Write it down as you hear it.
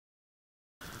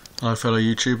Hello fellow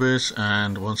YouTubers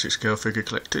and 1/6 scale figure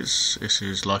collectors, this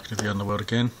is Liking of the Underworld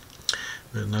again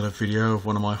with another video of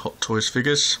one of my Hot Toys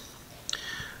figures.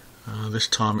 This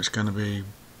time it's going to be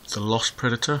the Lost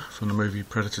Predator from the movie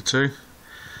Predator 2.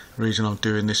 The reason I'm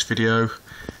doing this video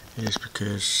is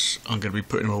because I'm going to be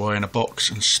putting him away in a box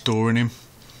and storing him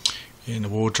in the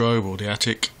wardrobe or the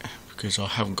attic, because I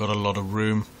haven't got a lot of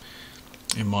room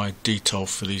in my detail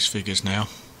for these figures now.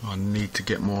 I need to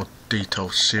get more detail,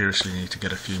 seriously need to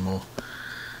get a few more.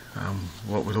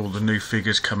 What with all the new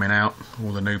figures coming out,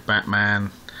 all the new Batman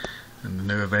and the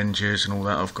new Avengers and all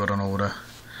that I've got on order,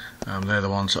 they're the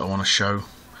ones that I want to show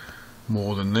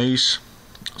more than these,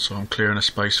 so I'm clearing a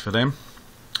space for them.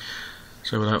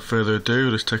 So without further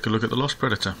ado, let's take a look at the Lost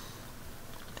Predator.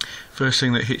 First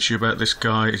thing that hits you about this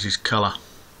guy is his colour.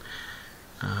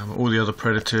 All the other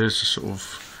Predators are sort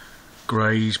of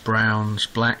greys, browns,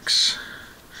 blacks.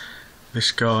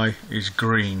 This guy is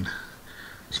green,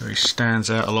 so he stands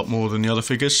out a lot more than the other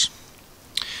figures.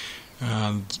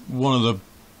 And one of the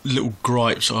little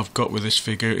gripes I've got with this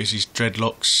figure is his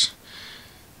dreadlocks.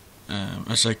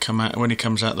 As they come out, when he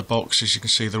comes out of the box, as you can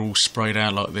see, they're all sprayed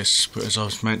out like this. But as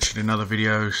I've mentioned in other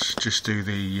videos, just do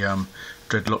the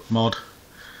dreadlock mod,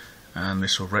 and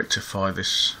this will rectify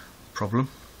this problem.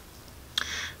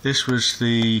 This was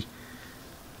the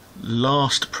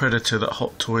last Predator that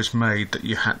Hot Toys made that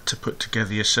you had to put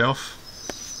together yourself.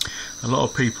 A lot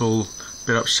of people a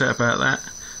bit upset about that.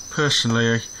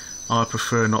 Personally, I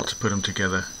prefer not to put them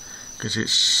together because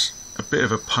it's a bit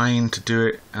of a pain to do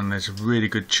it, and there's a really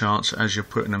good chance as you're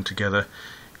putting them together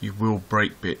you will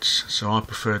break bits. So I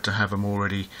prefer to have them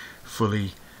already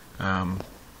fully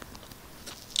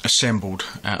assembled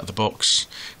out of the box,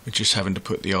 with just having to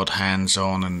put the odd hands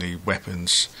on and the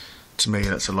weapons. To me,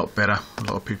 that's a lot better. A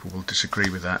lot of people will disagree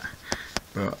with that,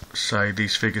 but say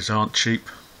these figures aren't cheap,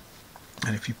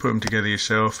 and if you put them together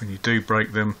yourself and you do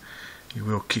break them, you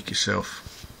will kick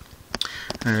yourself.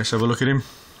 Let's have a look at him.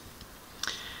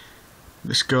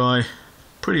 This guy,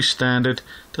 pretty standard,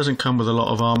 doesn't come with a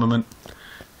lot of armament.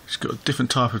 He's got a different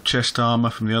type of chest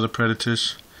armour from the other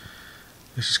Predators.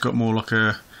 This has got more like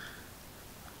a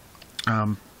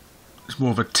it's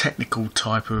more of a technical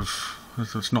type of,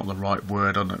 it's not the right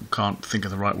word, I can't think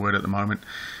of the right word at the moment,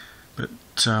 but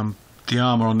the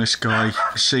armour on this guy, you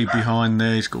can see behind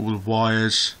there, he's got all the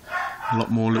wires, a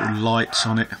lot more little lights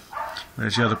on it,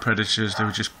 whereas the other Predators, they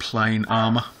were just plain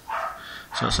armour.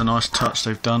 So that's a nice touch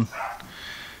they've done.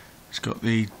 It's got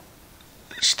the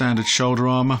standard shoulder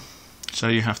armour, so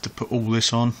you have to put all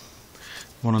this on,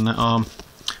 one on that arm,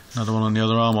 another one on the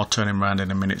other arm. I'll turn him around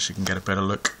in a minute so you can get a better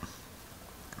look.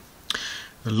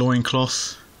 The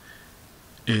loincloth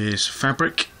is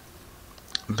fabric.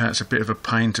 That's a bit of a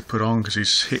pain to put on because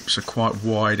his hips are quite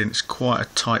wide and it's quite a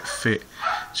tight fit,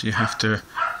 so you have to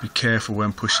be careful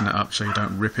when pushing it up so you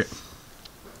don't rip it.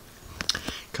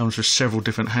 Comes with several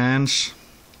different hands.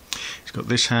 He's got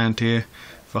this hand here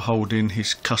for holding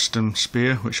his custom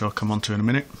spear, which I'll come on to in a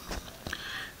minute.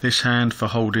 This hand for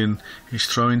holding his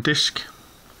throwing disc,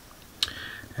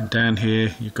 and down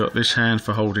here you've got this hand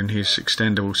for holding his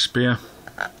extendable spear.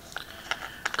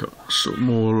 Got sort of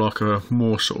more like a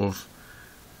sort of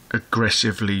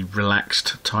aggressively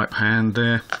relaxed type hand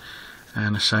there,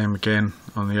 and the same again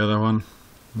on the other one,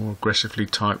 more aggressively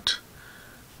typed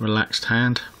relaxed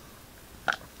hand.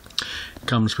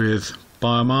 Comes with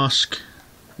biomask,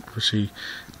 obviously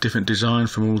different design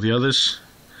from all the others.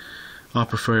 I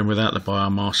prefer him without the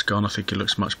biomask on, I think it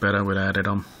looks much better without it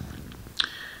on.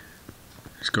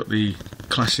 It's got the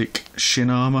classic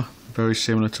shin armour, very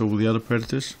similar to all the other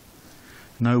Predators.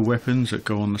 No weapons that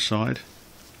go on the side.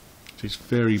 It's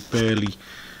very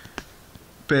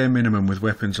bare minimum with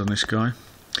weapons on this guy.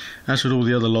 As with all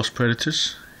the other Lost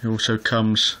Predators, he also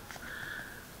comes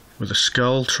with a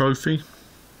skull trophy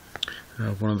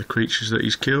of one of the creatures that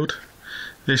he's killed.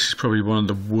 This is probably one of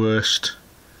the worst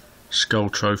skull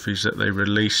trophies that they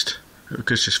released,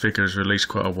 because this figure was released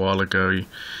quite a while ago. You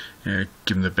know,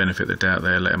 give them the benefit of the doubt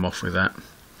there, let him off with that.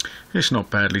 It's not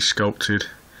badly sculpted,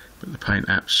 but the paint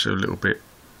apps are a little bit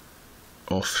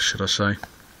off, should I say.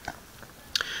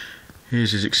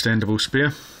 Here's his extendable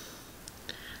spear.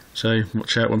 So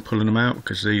watch out when pulling them out,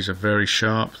 because these are very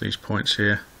sharp, these points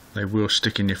here. They will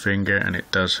stick in your finger and it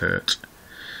does hurt.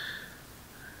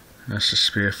 That's the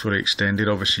spear fully extended.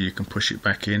 Obviously you can push it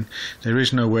back in. There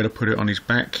is nowhere to put it on his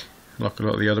back like a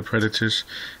lot of the other Predators.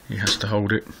 He has to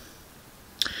hold it.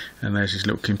 And there's his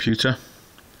little computer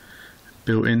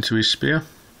built into his spear.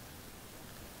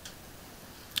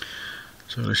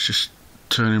 So let's just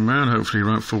turn him around, hopefully he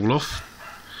won't fall off.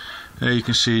 There you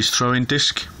can see his throwing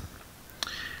disc.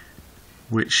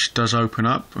 which does open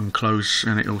up and close,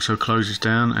 and it also closes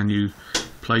down, and you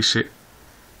place it.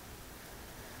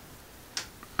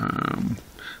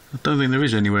 I don't think there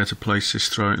is anywhere to place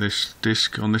this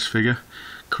disc on this figure.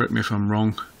 Correct me if I'm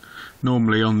wrong.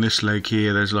 Normally on this leg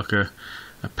here there's like a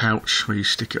pouch where you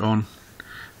stick it on,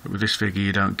 but with this figure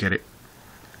you don't get it.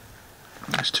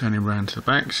 Let's turn him around to the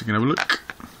back so you can have a look.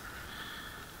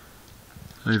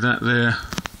 So that there,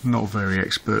 not very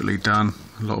expertly done.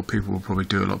 A lot of people will probably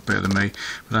do it a lot better than me,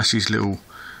 but that's his little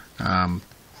like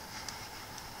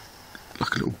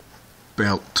a little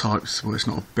belt type. Well, it's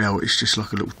not a belt, it's just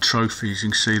like a little trophy, as you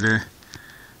can see there.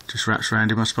 Just wraps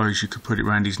around him. I suppose you could put it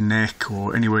around his neck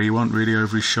or anywhere you want, really,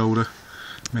 over his shoulder.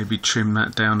 Maybe trim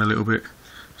that down a little bit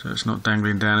so it's not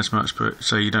dangling down as much, but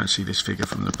so you don't see this figure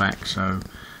from the back, so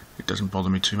it doesn't bother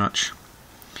me too much.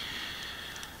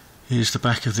 Here's the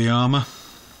back of the armour.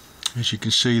 As you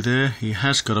can see there, he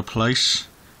has got a place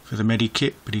for the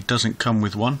Medikit, but he doesn't come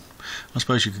with one. I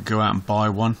suppose you could go out and buy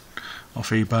one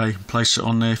off eBay and place it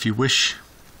on there if you wish,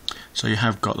 so you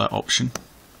have got that option.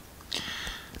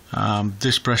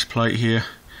 This breastplate here,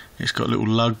 it's got little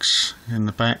lugs in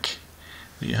the back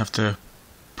that you have to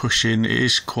push in. It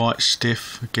is quite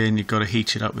stiff. Again, you've got to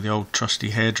heat it up with the old trusty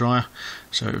hairdryer,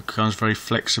 so it becomes very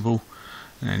flexible,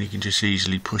 and then you can just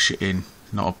easily push it in,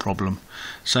 not a problem.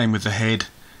 Same with the head.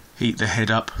 Heat the head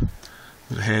up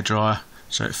with the hairdryer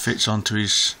so it fits onto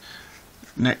his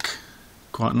neck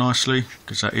quite nicely,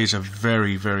 because that is a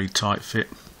very, very tight fit.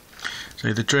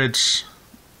 So the dreads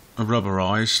are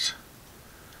rubberized,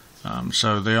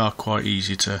 so they are quite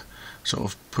easy to sort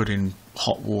of put in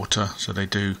hot water, so they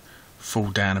do fall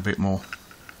down a bit more.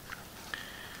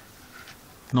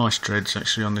 Nice dreads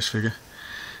actually on this figure.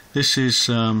 This is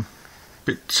something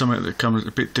that comes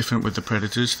a bit different with the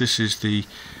Predators. This is the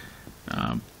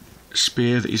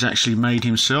spear that he's actually made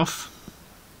himself.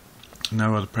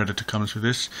 No other Predator comes with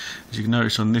this. As you can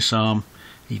notice on this arm,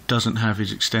 he doesn't have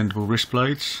his extendable wrist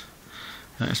blades.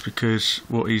 That's because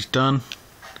what he's done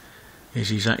is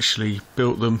he's actually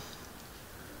built them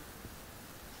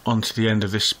onto the end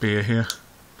of this spear here.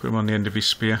 Put them on the end of his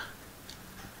spear.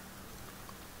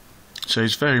 So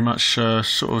he's very much sort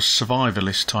of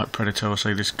survivalist type Predator. I'll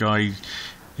say this guy,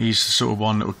 he's the sort of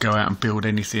one that would go out and build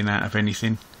anything out of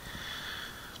anything.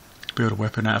 Build a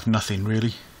weapon out of nothing,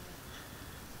 really.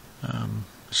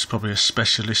 It's probably a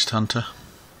specialist hunter.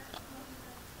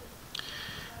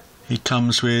 He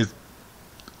comes with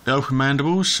the open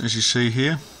mandibles, as you see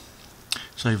here.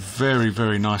 So very,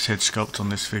 very nice head sculpt on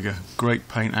this figure. Great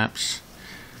paint apps.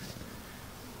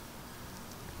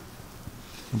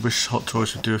 I wish Hot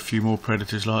Toys would do a few more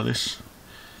Predators like this.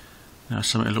 Now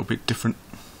something a little bit different.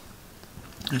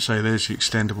 Let's say there's the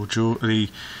extendable jaw, the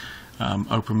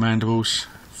open mandibles.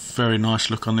 Very nice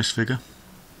look on this figure.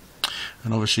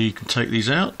 And obviously you can take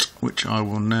these out, which I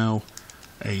will now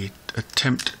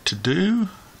attempt to do.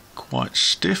 Quite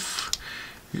stiff.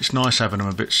 It's nice having them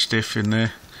a bit stiff in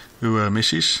there. Ooh,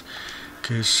 misses,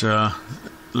 because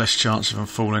less chance of them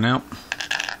falling out.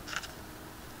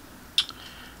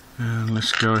 And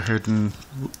let's go ahead and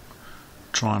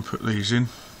try and put these in.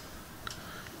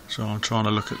 So I'm trying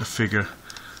to look at the figure.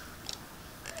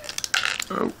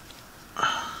 Oh,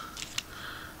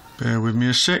 bear with me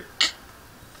a sec.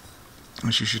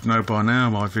 As you should know by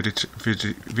now, my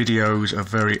videos are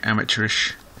very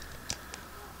amateurish.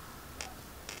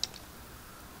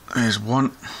 There's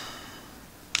one.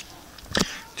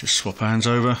 Just swap hands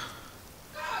over.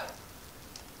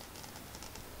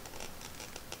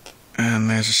 And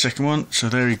there's a second one. So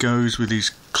there he goes with his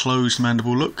closed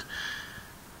mandible look.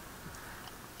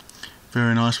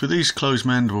 Very nice. With these closed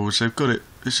mandibles, they've got it.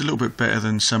 It's a little bit better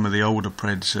than some of the older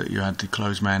Preds that you had the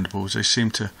closed mandibles. They seem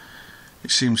to. It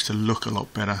seems to look a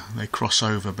lot better. They cross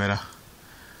over better,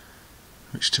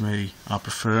 which to me I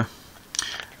prefer.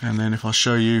 And then if I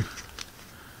show you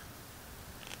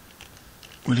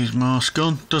with his mask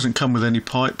on, doesn't come with any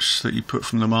pipes that you put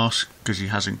from the mask because he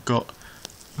hasn't got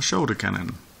a shoulder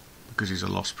cannon because he's a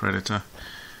lost Predator.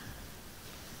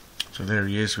 So there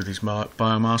he is with his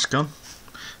biomask on.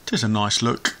 It is a nice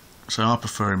look, so I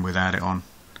prefer him without it on.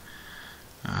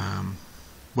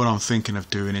 What I'm thinking of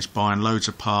doing is buying loads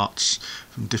of parts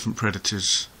from different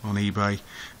Predators on eBay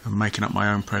and making up my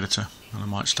own Predator, and I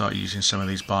might start using some of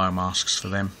these biomasks for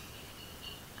them.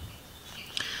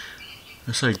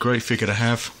 I say, great figure to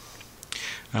have.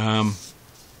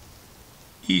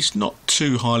 He's not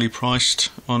too highly priced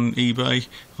on eBay.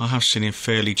 I have seen him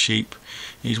fairly cheap.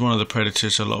 He's one of the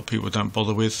Predators a lot of people don't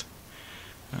bother with.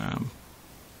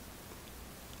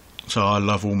 So I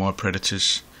love all my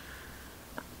Predators.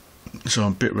 So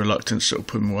I'm a bit reluctant to sort of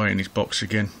put him away in his box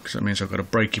again, because that means I've got to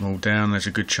break him all down. There's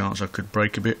a good chance I could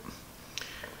break a bit.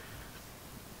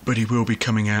 but he will be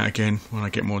coming out again when I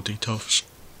get more details.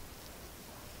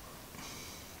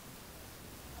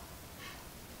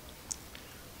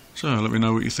 So let me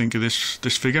know what you think of this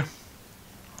figure.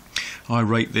 I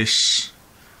rate this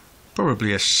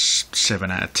probably a 7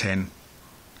 out of 10.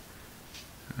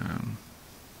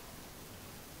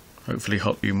 Hopefully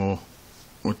Hot View more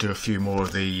will do a few more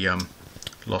of the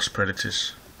Lost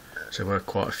Predators. So there were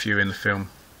quite a few in the film.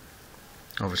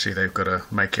 Obviously they've got to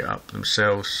make it up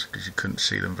themselves because you couldn't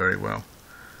see them very well.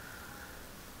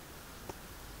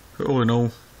 But all in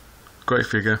all, great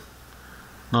figure.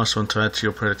 Nice one to add to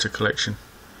your Predator collection.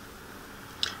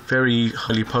 Very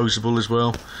highly poseable as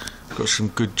well. Got some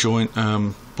good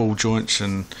ball joints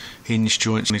and hinge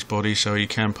joints on his body, so you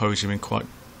can pose him in quite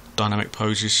dynamic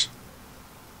poses.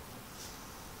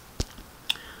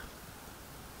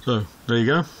 So there you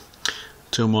go.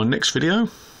 Till my next video,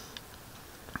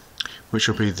 which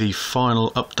will be the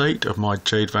final update of my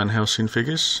Jade Van Helsing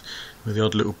figures, with the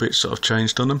odd little bits that I've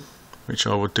changed on them, which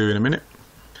I will do in a minute.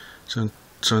 So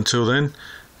until then,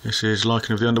 this is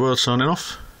Lycan of the Underworld signing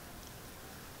off.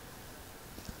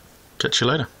 Catch you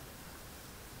later.